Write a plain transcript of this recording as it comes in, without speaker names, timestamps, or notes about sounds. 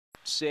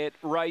set,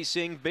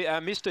 racing.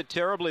 Missed it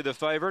terribly, the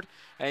favourite.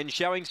 And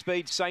showing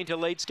speed, Saint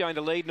Elite's going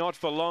to lead. Not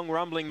for long.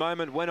 Rumbling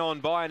Moment went on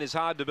by and is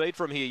hard to beat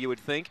from here, you would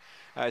think.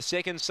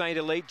 Second, Saint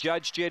Elite.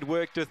 Judge Jed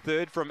worked to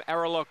third from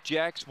Aralock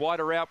Jacks.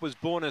 Wider out was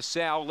Borna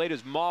Sal.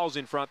 Leaders miles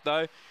in front,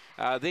 though.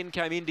 Then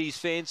came Indy's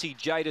Fancy,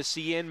 Jada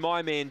Cien,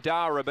 My Man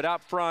Dara, but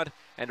up front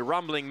and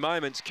Rumbling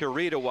Moments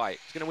careered away.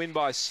 It's going to win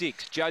by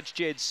 6. Judge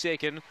Jed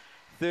second.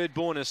 Third,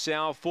 Borna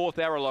Sal. Fourth,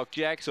 Aralock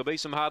Jacks. There'll be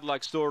some hard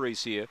luck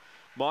stories here.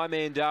 My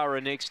Man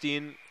Dara next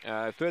in.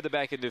 Further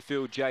back into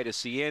field, Jada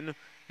Cien.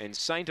 And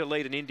Saint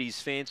Elite and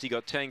Indy's Fancy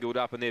got tangled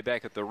up and they're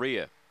back at the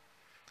rear.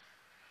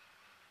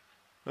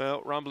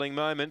 Well, Rumbling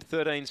Moment,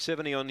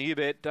 13.70 on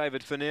Ubet.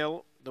 David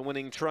Fennell, the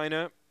winning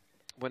trainer.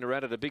 Went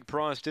around at a big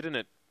price, didn't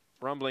it?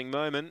 Rumbling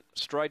Moment,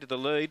 straight to the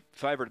lead.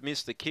 Favourite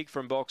missed the kick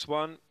from box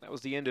 1. That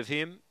was the end of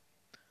him.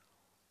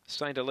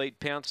 Saint Elite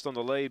pounced on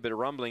the lead, but a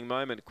Rumbling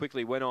Moment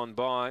quickly went on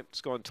by.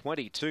 It's gone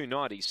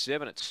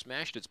 22.97. It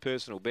smashed its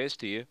personal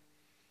best here.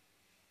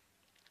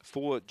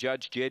 4,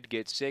 Judge Jed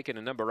gets second,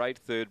 and number 8,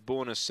 third,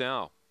 Borna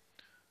Sal.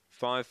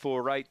 5,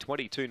 4, 8,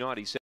 22.97.